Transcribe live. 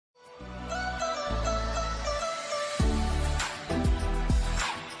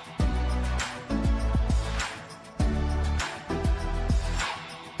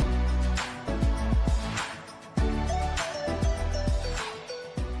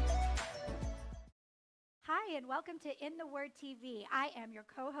Hi, and welcome to In the Word TV. I am your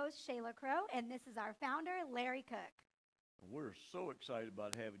co-host, Shayla Crow, and this is our founder, Larry Cooke. We're so excited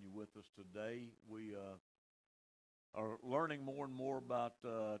about having you with us today. We are learning more and more about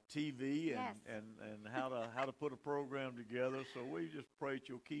TV and how to put a program together. So we just pray that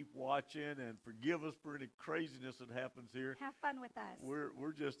you'll keep watching and forgive us for any craziness that happens here. Have fun with us.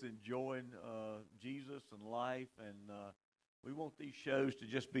 We're just enjoying Jesus and life, and we want these shows to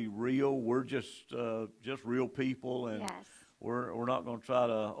just be real. We're just real people, and we're not going to try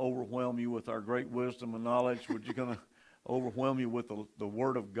to overwhelm you with our great wisdom and knowledge. We're just going to overwhelm you with the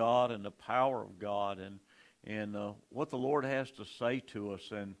Word of God and the power of God and what the Lord has to say to us.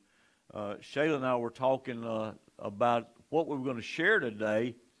 And Shayla and I were talking about what we were going to share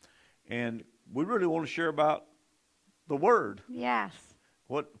today, and we really want to share about the Word. Yes.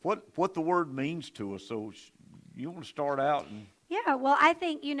 What the Word means to us. So you want to start out? Yeah, well, I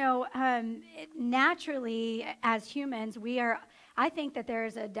think, naturally as humans, I think that there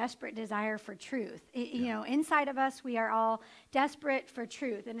is a desperate desire for truth. Inside of us, we are all desperate for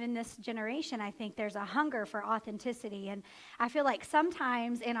truth. And in this generation, I think there's a hunger for authenticity. And I feel like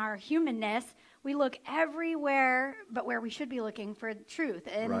sometimes in our humanness, we look everywhere but where we should be looking for truth.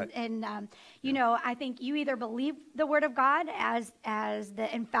 And I think you either believe the Word of God as the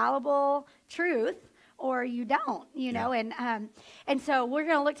infallible truth, or you don't, and so we're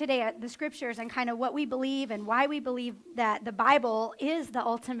going to look today at the scriptures and kind of what we believe and why we believe that the Bible is the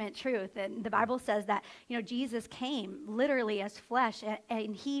ultimate truth. And the Bible says that, Jesus came literally as flesh,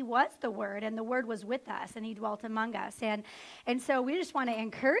 and he was the Word, and the Word was with us, and he dwelt among us. And so we just want to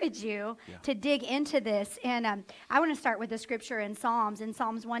encourage you to dig into this. And I want to start with the scripture in Psalms. In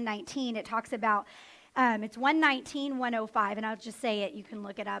Psalms 119, it talks about it's 119, 105, and I'll just say it. You can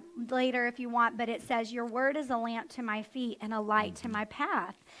look it up later if you want, but it says, your word is a lamp to my feet and a light to my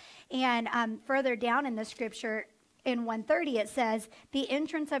path. And further down in the scripture, in 130, it says, the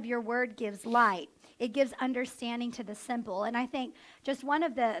entrance of your word gives light. It gives understanding to the simple. And I think just one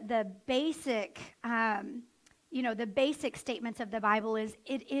of the basic, the basic statements of the Bible is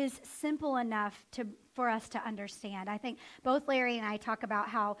it is simple enough for us to understand. I think both Larry and I talk about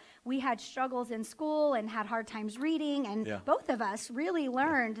how we had struggles in school and had hard times reading, and both of us really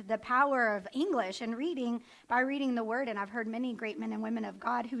learned the power of English and reading by reading the Word. And I've heard many great men and women of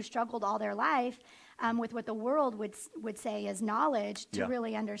God who struggled all their life with what the world would say is knowledge to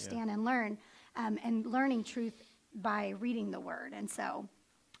really understand and learn, and learning truth by reading the Word. And so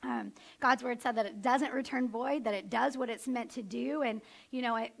God's Word said that it doesn't return void, that it does what it's meant to do. And,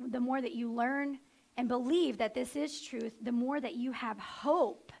 the more that you learn and believe that this is truth, the more that you have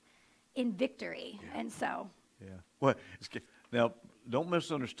hope in victory. And so. Yeah. Well, now, don't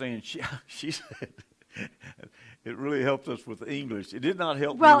misunderstand. She said it really helped us with English. It did not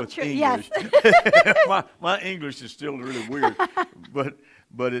help me with English. Yes. my English is still really weird.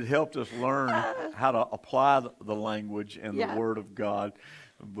 But it helped us learn how to apply the language and the Word of God.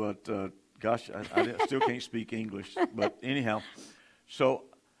 But, gosh, I still can't speak English. But anyhow, so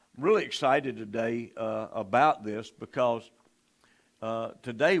I'm really excited today about this because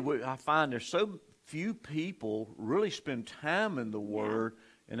today I find there's so few people really spend time in the Word,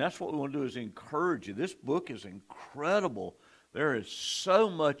 and that's what we want to do is encourage you. This book is incredible. There is so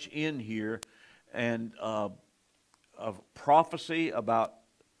much in here, and of prophecy about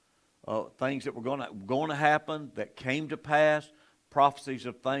things that were going to happen, that came to pass, prophecies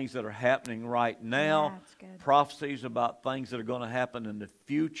of things that are happening right now, prophecies about things that are going to happen in the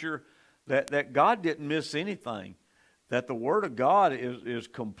future, that God didn't miss anything, that the Word of God is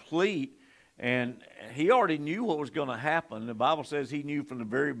complete, and he already knew what was going to happen. The Bible says he knew from the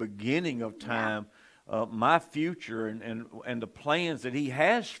very beginning of time my future and the plans that he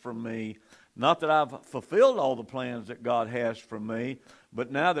has for me. Not that I've fulfilled all the plans that God has for me,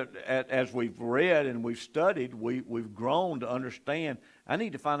 but now that as we've read and we've studied, we've grown to understand, I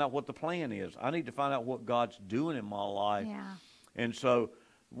need to find out what the plan is. I need to find out what God's doing in my life. Yeah. And so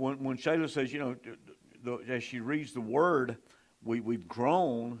when Shayla says, as she reads the Word, we've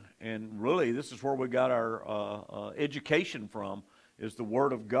grown, and really this is where we got our education from, is the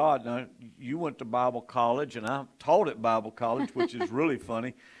Word of God. Now, you went to Bible college, and I taught at Bible college, which is really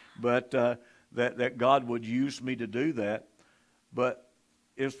funny. But that God would use me to do that. But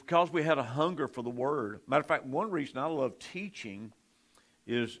it's because we had a hunger for the Word. Matter of fact, one reason I love teaching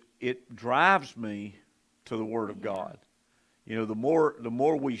is it drives me to the Word of God. The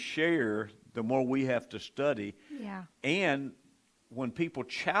more we share, the more we have to study. Yeah. And when people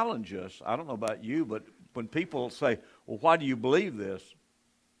challenge us, I don't know about you, but when people say, well, why do you believe this?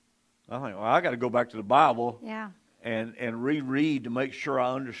 I think, well, I got to go back to the Bible. Yeah. and reread to make sure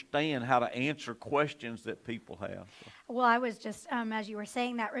I understand how to answer questions that people have. So. Well, I was just, as you were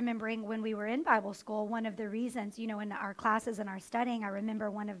saying that, remembering when we were in Bible school, one of the reasons, in our classes and our studying, I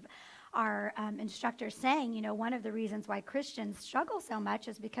remember one of our instructors saying, one of the reasons why Christians struggle so much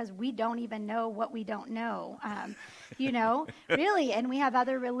is because we don't even know what we don't know, really. And we have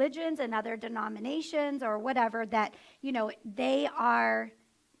other religions and other denominations or whatever that, they are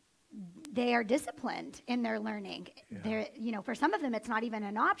disciplined in their learning. Yeah. They're, for some of them, it's not even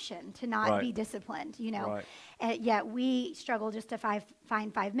an option to not be disciplined, Right. Yet we struggle just to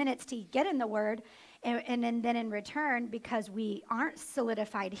find 5 minutes to get in the Word. And then in return, because we aren't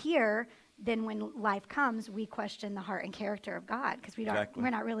solidified here, then when life comes, we question the heart and character of God because we're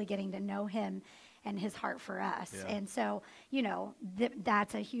not really getting to know Him and His heart for us. Yeah. And so,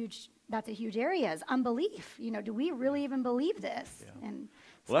 that's a huge area is unbelief. Do we really even believe this? Yeah. And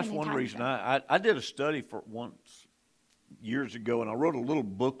well, that's one reason I did a study for once years ago, and I wrote a little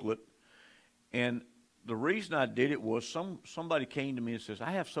booklet. And the reason I did it was somebody came to me and says,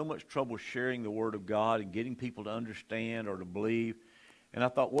 I have so much trouble sharing the Word of God and getting people to understand or to believe. And I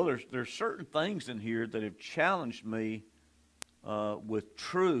thought, well, there's certain things in here that have challenged me with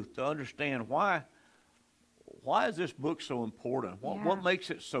truth to understand why is this book so important? What makes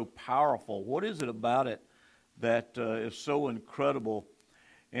it so powerful? What is it about it that is so incredible?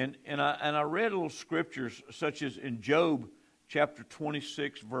 And I read little scriptures such as in Job chapter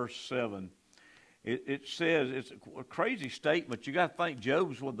 26 verse 7. It says, it's a crazy statement. You got to think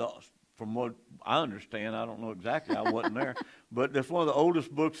Job's from what I understand, I don't know exactly, I wasn't there, but it's one of the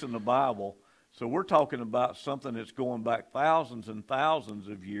oldest books in the Bible. So we're talking about something that's going back thousands and thousands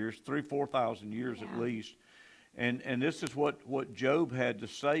of years, 4,000 years at least. And this is what Job had to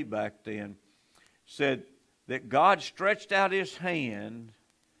say back then. Said that God stretched out His hand,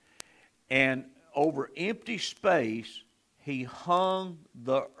 and over empty space He hung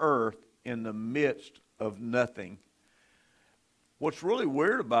the earth in the midst of nothing. What's really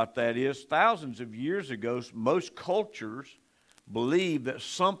weird about that is thousands of years ago, most cultures believed that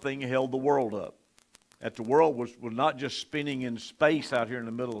something held the world up. That the world was not just spinning in space out here in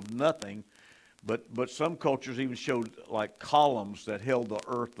the middle of nothing, but some cultures even showed like columns that held the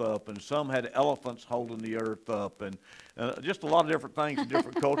earth up, and some had elephants holding the earth up, and just a lot of different things in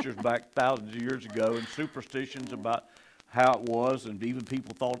different cultures back thousands of years ago, and superstitions about how it was, and even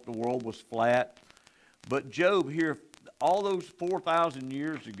people thought the world was flat. But Job here, all those 4,000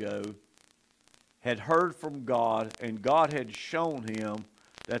 years ago, had heard from God, and God had shown him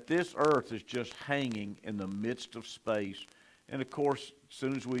that this earth is just hanging in the midst of space. And of course, as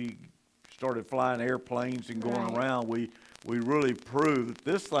soon as we started flying airplanes and going around, we really proved that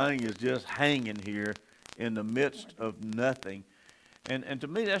this thing is just hanging here in the midst of nothing. And to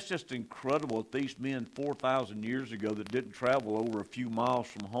me, that's just incredible that these men 4,000 years ago that didn't travel over a few miles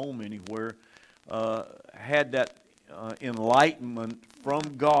from home anywhere had that enlightenment from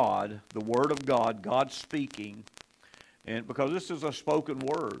God, the Word of God, God speaking. And because this is a spoken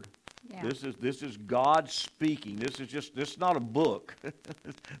word. Yeah. This is God speaking. This is not a book.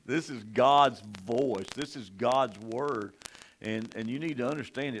 This is God's voice. This is God's word. And you need to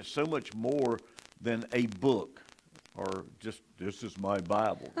understand it's so much more than a book or just this is my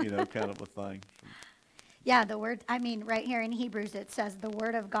Bible, kind of a thing. Yeah, the word, right here in Hebrews it says, the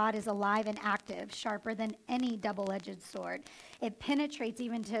word of God is alive and active, sharper than any double-edged sword. It penetrates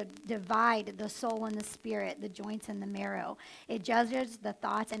even to divide the soul and the spirit, the joints and the marrow. It judges the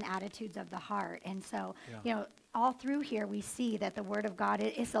thoughts and attitudes of the heart. And so, all through here we see that the word of God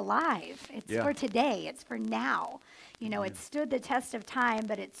is alive. It's for today. It's for now. It stood the test of time,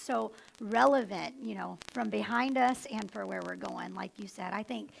 but it's so relevant, from behind us and for where we're going, like you said. I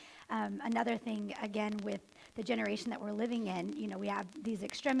think another thing, again, with the generation that we're living in, we have these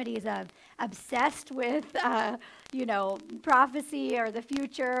extremities of obsessed with, prophecy or the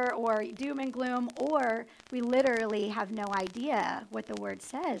future or doom and gloom, or we literally have no idea what the Word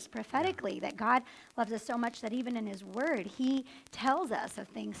says prophetically, that God loves us so much that even in His Word, He tells us of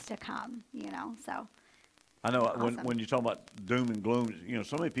things to come, so. I know when you talk about doom and gloom,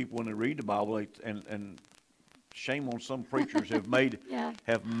 so many people when they read the Bible, and shame on some preachers have made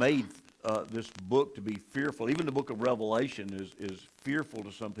this book to be fearful. Even the book of Revelation is fearful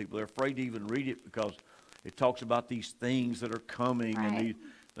to some people. They're afraid to even read it because it talks about these things that are coming. Right.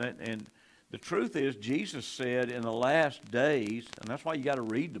 And the truth is, Jesus said in the last days, and that's why you got to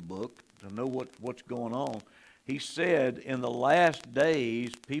read the book to know what's going on. He said in the last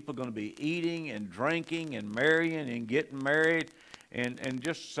days, people are going to be eating and drinking and marrying and getting married and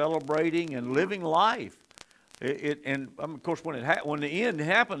just celebrating and living life. And of course, when the end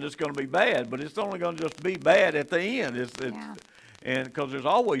happens, it's going to be bad, but it's only going to just be bad at the end. And because there's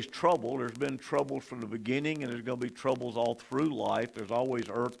always trouble. There's been troubles from the beginning, and there's going to be troubles all through life. There's always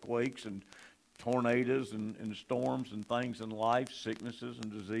earthquakes and tornadoes and storms and things in life, sicknesses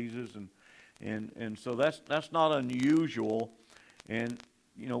and diseases, and so that's not unusual. And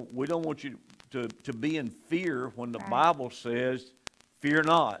you know, we don't want you to be in fear when the Bible says, "Fear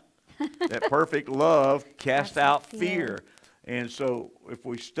not." That perfect love casts out fear. And so if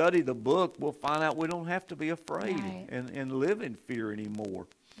we study the book, we'll find out we don't have to be afraid and live in fear anymore.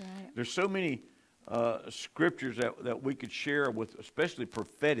 Right. There's so many scriptures that we could share with, especially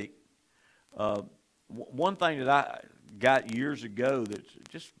prophetic. One thing that I got years ago that's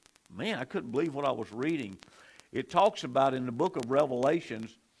just, man, I couldn't believe what I was reading. It talks about in the book of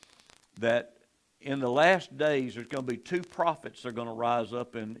Revelations that in the last days there's going to be two prophets that are going to rise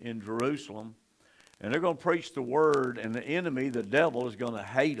up in Jerusalem, and they're going to preach the word, and the enemy, the devil, is going to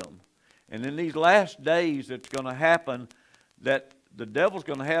hate them. And in these last days it's going to happen that the devil's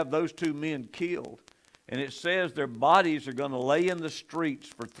going to have those two men killed. And it says their bodies are going to lay in the streets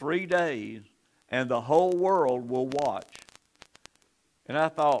for 3 days, and the whole world will watch. And I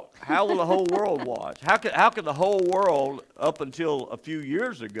thought, how will the whole world watch? How could the whole world, up until a few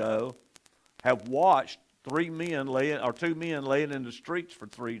years ago, have watched two men laying in the streets for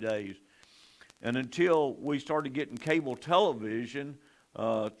 3 days? And until we started getting cable television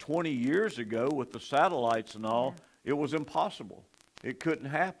 20 years ago with the satellites and all, it was impossible. It couldn't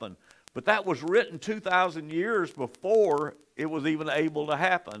happen. But that was written 2,000 years before it was even able to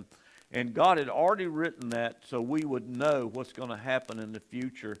happen. And God had already written that so we would know what's going to happen in the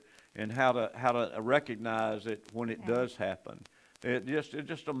future and how to recognize it when it does happen. It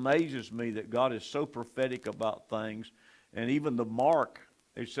just amazes me that God is so prophetic about things. And even the mark,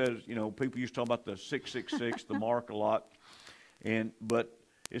 it says, you know, people used to talk about the 666, the mark a lot. But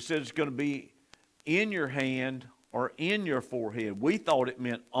it says it's going to be in your hand or in your forehead. We thought it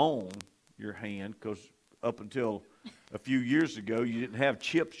meant on your hand because up until a few years ago, you didn't have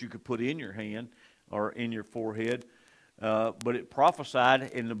chips you could put in your hand or in your forehead. But it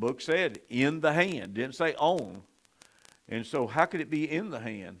prophesied, and the book said, in the hand. Didn't say on. And so how could it be in the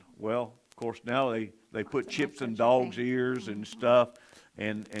hand? Well, of course, now they put chips in dogs' ears and stuff.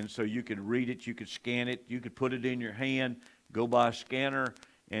 And so you could read it, you could scan it, you could put it in your hand, go by a scanner,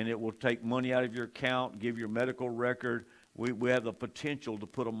 and it will take money out of your account, give your medical record. We have the potential to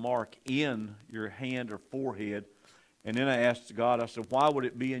put a mark in your hand or forehead. And then I asked God, I said, why would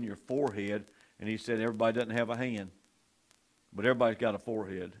it be in your forehead? And he said, everybody doesn't have a hand, but everybody's got a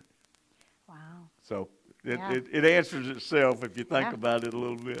forehead. Wow. So it answers itself if you think about it a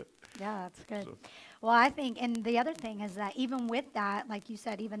little bit. Yeah, that's good. So. Well, I think, and the other thing is that even with that, like you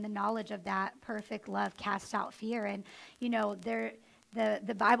said, even the knowledge of that perfect love casts out fear. And, you know,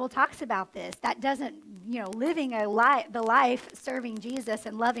 the Bible talks about this. That doesn't, you know, living the life serving Jesus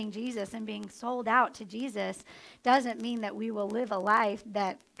and loving Jesus and being sold out to Jesus doesn't mean that we will live a life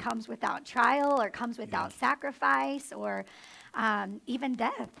that comes without trial or comes without sacrifice or even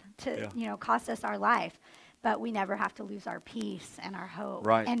death to, you know, cost us our life. But we never have to lose our peace and our hope.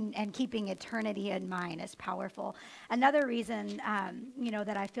 Right. And keeping eternity in mind is powerful. Another reason, you know,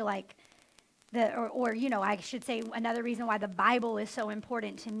 that I feel like you know, I should say another reason why the Bible is so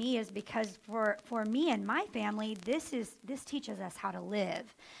important to me is because for me and my family, this teaches us how to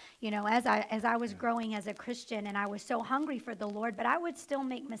live. You know, as I was growing as a Christian and I was so hungry for the Lord, but I would still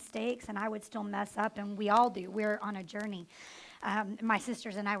make mistakes and I would still mess up, and we all do. We're on a journey. My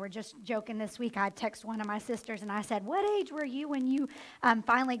sisters and I were just joking this week. I texted one of my sisters and I said, what age were you when you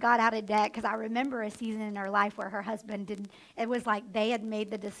finally got out of debt? Because I remember a season in her life where her husband didn't, it was like they had made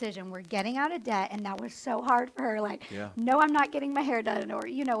the decision, we're getting out of debt, and that was so hard for her. Like, no, I'm not getting my hair done, or,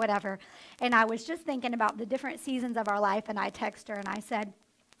 you know, whatever. And I was just thinking about the different seasons of our life, and I texted her and I said,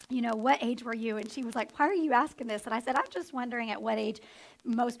 you know, what age were you? And she was like, why are you asking this? And I said, I'm just wondering at what age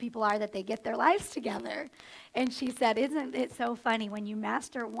most people are that they get their lives together. And she said, isn't it so funny when you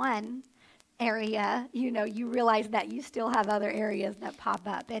master one area, you know, you realize that you still have other areas that pop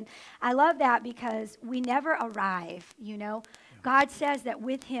up. And I love that because we never arrive, you know. God says that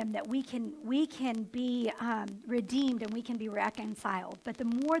with him that we can be redeemed and we can be reconciled. But the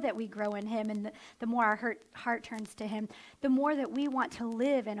more that we grow in him and the more our heart turns to him, the more that we want to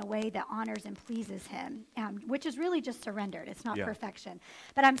live in a way that honors and pleases him, which is really just surrendered. It's not perfection.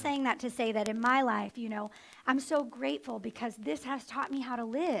 But I'm saying that to say that in my life, you know, I'm so grateful because this has taught me how to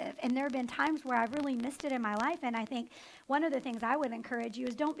live. And there have been times where I've really missed it in my life. And I think one of the things I would encourage you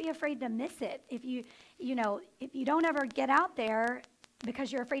is don't be afraid to miss it. If you don't ever get out there,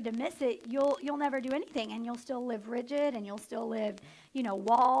 because you're afraid to miss it, you'll never do anything, and you'll still live rigid, and you'll still live,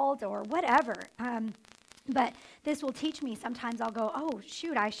 walled or whatever. But this will teach me. Sometimes I'll go, oh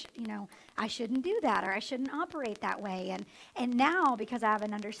shoot, I shouldn't do that, or I shouldn't operate that way. And now, because I have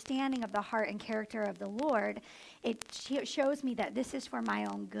an understanding of the heart and character of the Lord, it shows me that this is for my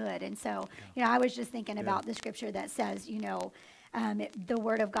own good. And so, I was just thinking about the scripture that says, the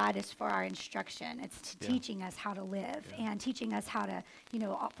word of God is for our instruction. It's teaching us how to live and teaching us how to,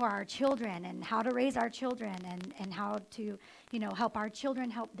 for our children, and how to raise our children, and how to, help our children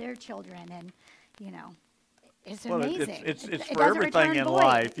help their children. And, it's amazing. It's for everything in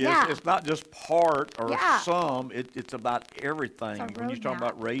life. Yeah. It's not just part or some. It's about everything. When you talk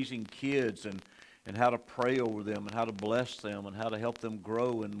about raising kids and how to pray over them and how to bless them and how to help them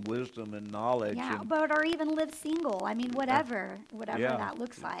grow in wisdom and knowledge. Yeah, or even live single. I mean, whatever that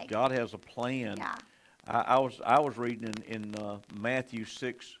looks like. God has a plan. Yeah. I was reading in Matthew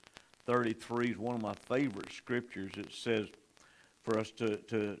 6:33 is one of my favorite scriptures. It says for us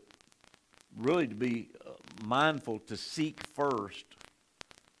to really to be mindful to seek first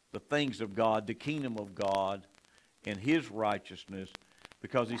the things of God, the kingdom of God, and His righteousness,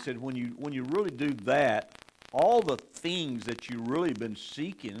 because He said when you really do that, all the things that you really been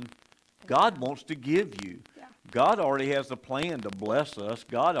seeking, God wants to give you. Yeah. God already has a plan to bless us.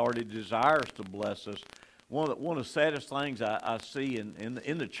 God already desires to bless us. One of the saddest things I see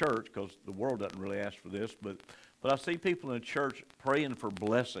in the church, because the world doesn't really ask for this, but I see people in the church praying for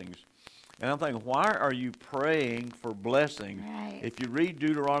blessings. And I'm thinking, why are you praying for blessings? Right. If you read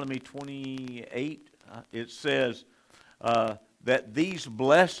Deuteronomy 28, it says that these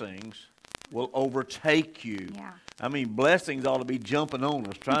blessings will overtake you. Yeah. I mean, blessings ought to be jumping on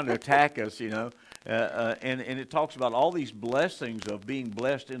us, trying to attack us, and it talks about all these blessings of being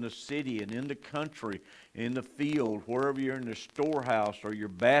blessed in the city and in the country, in the field, wherever you're in the storehouse or your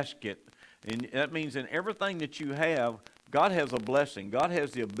basket. And that means in everything that you have, God has a blessing. God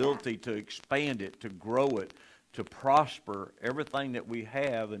has the ability to expand it, to grow it, to prosper everything that we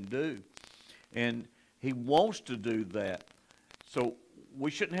have and do. And He wants to do that. So we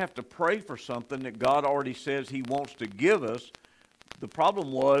shouldn't have to pray for something that God already says He wants to give us. The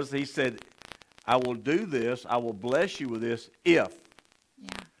problem was He said, I will do this, I will bless you with this if.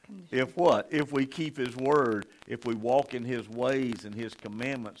 If what? If we keep His word, if we walk in His ways and His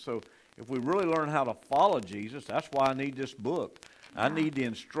commandments. So if we really learn how to follow Jesus, that's why I need this book. I need the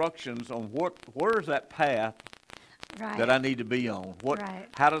instructions on where is that path that I need to be on.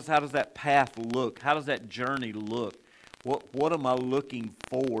 How does that path look? How does that journey look? What am I looking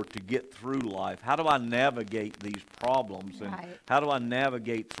for to get through life? How do I navigate these problems? And how do I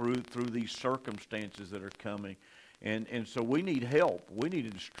navigate through these circumstances that are coming? And so we need help. We need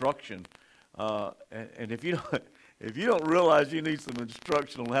instruction. And if you don't realize you need some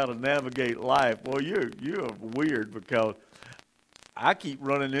instruction on how to navigate life, well, you're weird, because I keep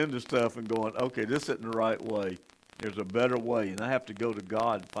running into stuff and going, okay, this isn't the right way. There's a better way, and I have to go to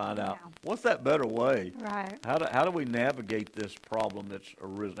God and find out what's that better way. Right. How do we navigate this problem that's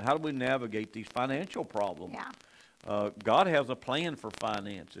arisen? How do we navigate these financial problems? Yeah. God has a plan for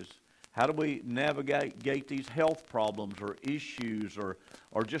finances. How do we navigate these health problems or issues, or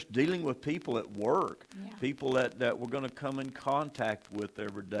just dealing with people at work, people that we're going to come in contact with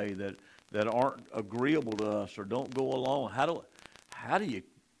every day that aren't agreeable to us or don't go along? How do you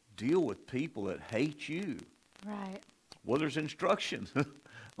deal with people that hate you? Right. Well, there's instructions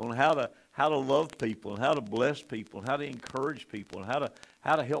on how to love people and how to bless people and how to encourage people and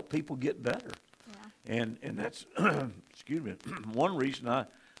how to help people get better. Yeah. And that's excuse me, one reason I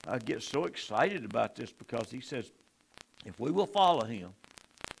get so excited about this, because He says if we will follow Him,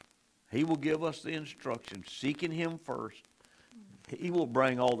 He will give us the instructions. Seeking Him first, He will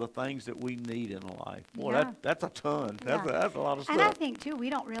bring all the things that we need in life. Boy, that's a ton. That's a lot of stuff. And I think, too, we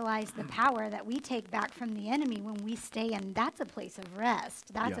don't realize the power that we take back from the enemy when we stay in. That's a place of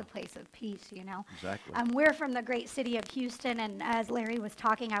rest. That's a place of peace, Exactly. We're from the great city of Houston, and as Larry was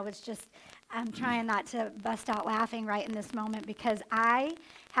talking, I'm trying not to bust out laughing right in this moment, because I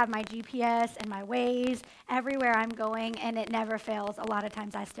have my GPS and my Waze everywhere I'm going, and it never fails. A lot of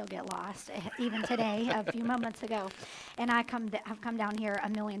times I still get lost, even today, a few moments ago. And I've come down here a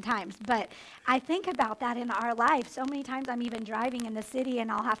million times. But I think about that in our life. So many times I'm even driving in the city,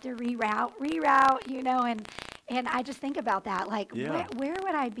 and I'll have to reroute, and I just think about that. Like, where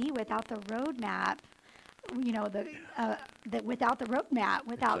would I be without the roadmap? Without the roadmap,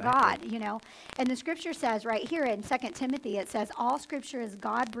 without God, And the scripture says right here in 2 Timothy, it says, all scripture is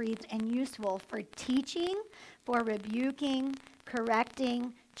God-breathed and useful for teaching, for rebuking,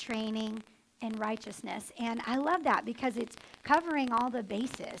 correcting, training in righteousness. And I love that because it's covering all the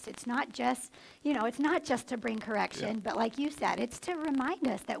bases. It's not just, it's not just to bring correction, but like you said, it's to remind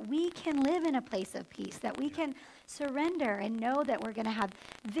us that we can live in a place of peace, that we can surrender and know that we're going to have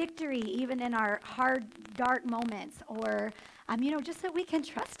victory even in our hard, dark moments, or just that we can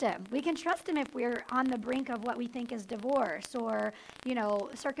trust him. We can trust him if we're on the brink of what we think is divorce, or,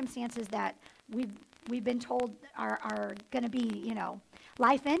 circumstances that we've been told are going to be,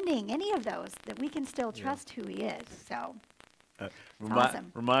 life-ending, any of those, that we can still trust who he is. So,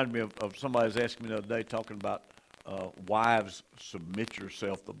 awesome. Remind me of somebody was asking me the other day, talking about wives, submit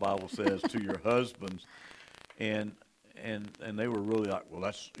yourself, the Bible says, to your husbands. And they were really like, well,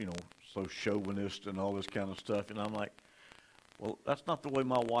 that's, so chauvinist and all this kind of stuff. And I'm like, well, that's not the way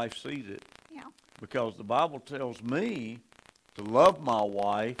my wife sees it. Yeah. Because the Bible tells me to love my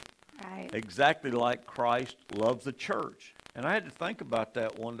wife exactly like Christ loved the church. And I had to think about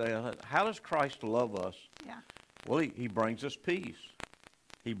that one day. I thought, how does Christ love us? Yeah. Well, he brings us peace.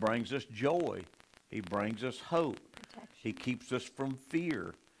 He brings us joy. He brings us hope. Protection. He keeps us from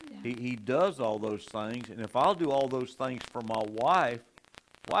fear. Yeah. He does all those things. And if I'll do all those things for my wife,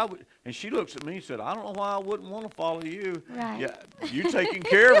 why would? And she looks at me and said, I don't know why I wouldn't want to follow you. Right. Yeah, you taking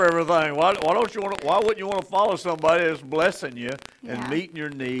care of everything. Why don't you want to? Why wouldn't you want to follow somebody that's blessing you and meeting your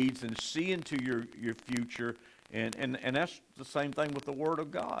needs and seeing to your future? And that's the same thing with the Word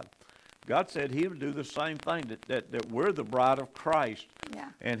of God. God said he would do the same thing, that we're the bride of Christ. Yeah.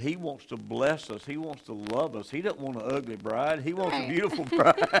 And he wants to bless us. He wants to love us. He doesn't want an ugly bride. He wants a beautiful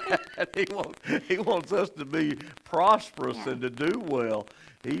bride. He wants us to be prosperous and to do well.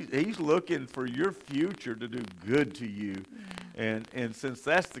 He's looking for your future to do good to you. Yeah. And since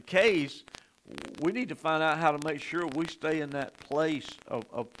that's the case, we need to find out how to make sure we stay in that place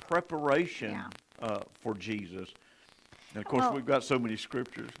of preparation for Jesus. And, of course, we've got so many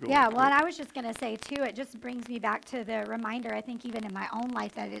scriptures going. Yeah, well, and I was just going to say, too, it just brings me back to the reminder, I think, even in my own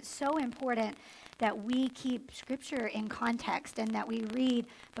life, that it's so important that we keep Scripture in context and that we read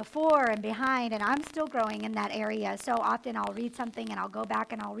before and behind. And I'm still growing in that area. So often I'll read something and I'll go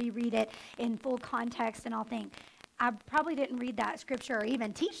back and I'll reread it in full context, and I'll think, I probably didn't read that scripture or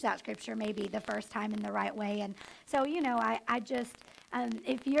even teach that scripture maybe the first time in the right way. And so, I just,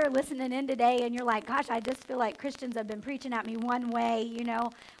 if you're listening in today and you're like, gosh, I just feel like Christians have been preaching at me one way,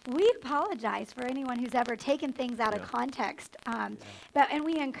 we apologize for anyone who's ever taken things out of context. And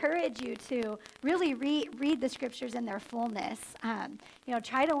we encourage you to really read the scriptures in their fullness.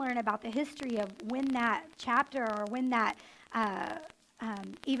 Try to learn about the history of when that chapter or when that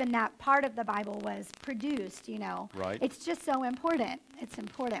even that part of the Bible was produced, Right. It's just so important. It's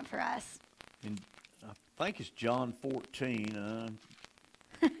important for us. And I think it's John 14.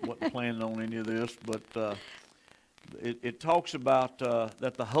 Wasn't planning on any of this, but it talks about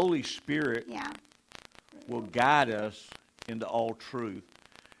that the Holy Spirit will guide us into all truth.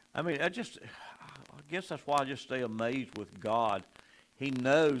 I mean, I guess that's why I just stay amazed with God. He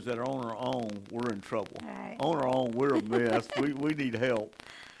knows that on our own, we're in trouble. Right. On our own, we're a mess. we need help.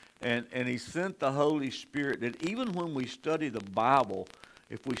 And he sent the Holy Spirit that even when we study the Bible,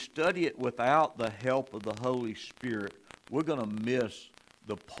 if we study it without the help of the Holy Spirit, we're going to miss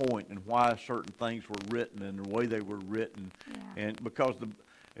the point and why certain things were written and the way they were written. Yeah. And because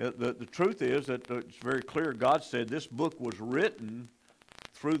the truth is that it's very clear, God said this book was written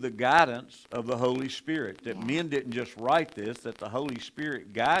through the guidance of the Holy Spirit, that men didn't just write this, that the Holy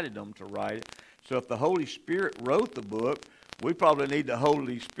Spirit guided them to write it. So if the Holy Spirit wrote the book, we probably need the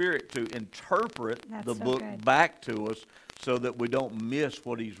Holy Spirit to interpret the book back to us so that we don't miss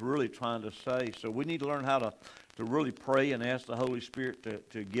what he's really trying to say. So we need to learn how to really pray and ask the Holy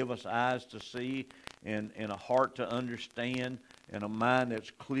Spirit to give us eyes to see and a heart to understand and a mind that's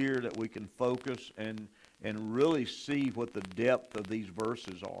clear that we can focus and really see what the depth of these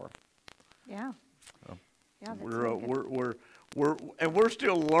verses are. Yeah. We're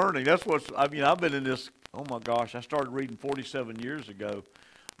still learning. That's I've been in this. Oh my gosh! I started reading 47 years ago,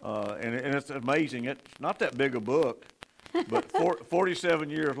 and it's amazing. It's not that big a book, but 47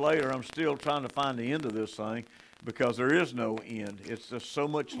 years later, I'm still trying to find the end of this thing because there is no end. It's just so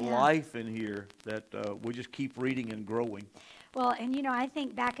much life in here that we just keep reading and growing. Well, and I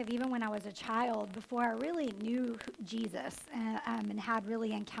think back of even when I was a child, before I really knew Jesus and had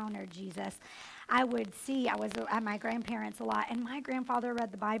really encountered Jesus, I would see, I was at my grandparents a lot, and my grandfather read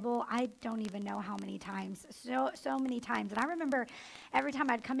the Bible, I don't even know how many times, so many times. And I remember every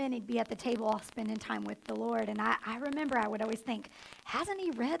time I'd come in, he'd be at the table spending time with the Lord. And I remember I would always think, hasn't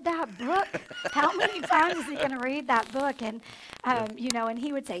he read that book? How many times is he going to read that book? And, you know, and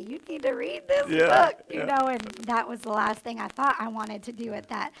he would say, you need to read this book, you know, and that was the last thing I thought I wanted to do at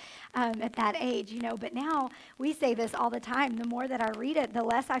that age, you know. But now we say this all the time. The more that I read it, the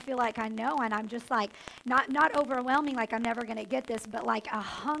less I feel like I know, and I'm just like, not overwhelming, like I'm never going to get this, but like a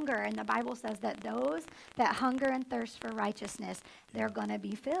hunger. And the Bible says that those that hunger and thirst for righteousness, they're going to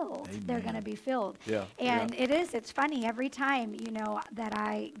be filled. Amen. They're going to be filled. Yeah. And it's funny, every time, you know, that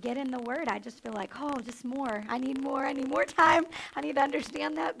I get in the Word, I just feel like, oh, just more. I need more time. I need to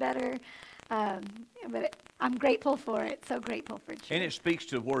understand that better. But I'm grateful for it, so grateful for truth. And it speaks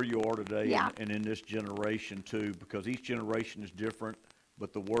to where you are today and in this generation too, because each generation is different,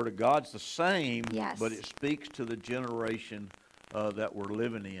 but the Word of God's the same, but it speaks to the generation that we're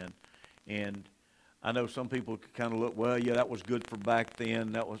living in. And I know some people kind of look, well, yeah, that was good for back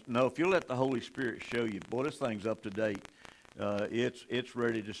then. No, if you let the Holy Spirit show you, boy, this thing's up to date. It's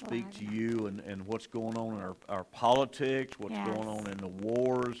ready to speak to you and what's going on in our politics, what's going on in the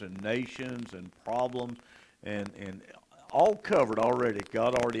wars and nations and problems, and all covered already.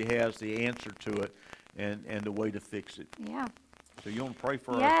 God already has the answer to it and the way to fix it. Yeah. So you want to pray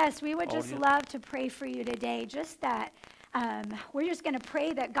for us? Yes, we would just love to pray for you today. Just that we're just going to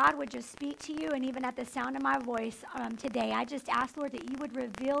pray that God would just speak to you, and even at the sound of my voice today, I just ask, Lord, that you would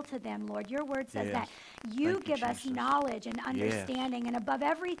reveal to them, Lord. Your word says that you give us knowledge and understanding, and above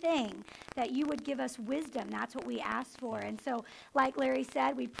everything, that you would give us wisdom. That's what we ask for. And so, like Larry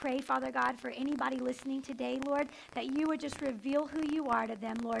said, we pray, Father God, for anybody listening today, Lord, that you would just reveal who you are to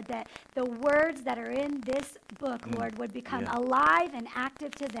them, Lord, that the words that are in this book, Lord, would become alive and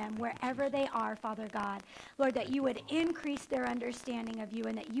active to them wherever they are, Father God. Lord, that you would increase their understanding of you,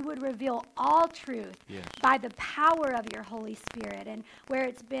 and that you would reveal all truth by the power of your Holy Spirit. And where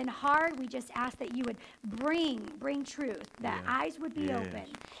it's been hard, we just ask that you would bring truth, that eyes would be open.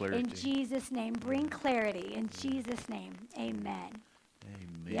 Clarity. In Jesus' name, bring clarity. In Jesus' name, amen. Amen.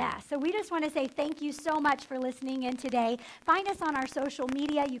 Yeah, so we just want to say thank you so much for listening in today. Find us on our social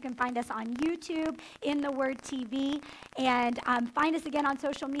media. You can find us on YouTube, In the Word TV, and find us again on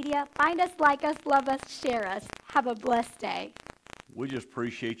social media. Find us, like us, love us, share us. Have a blessed day. We just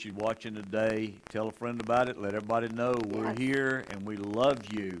appreciate you watching today. Tell a friend about it. Let everybody know we're here, and we love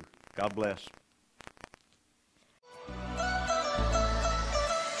you. God bless.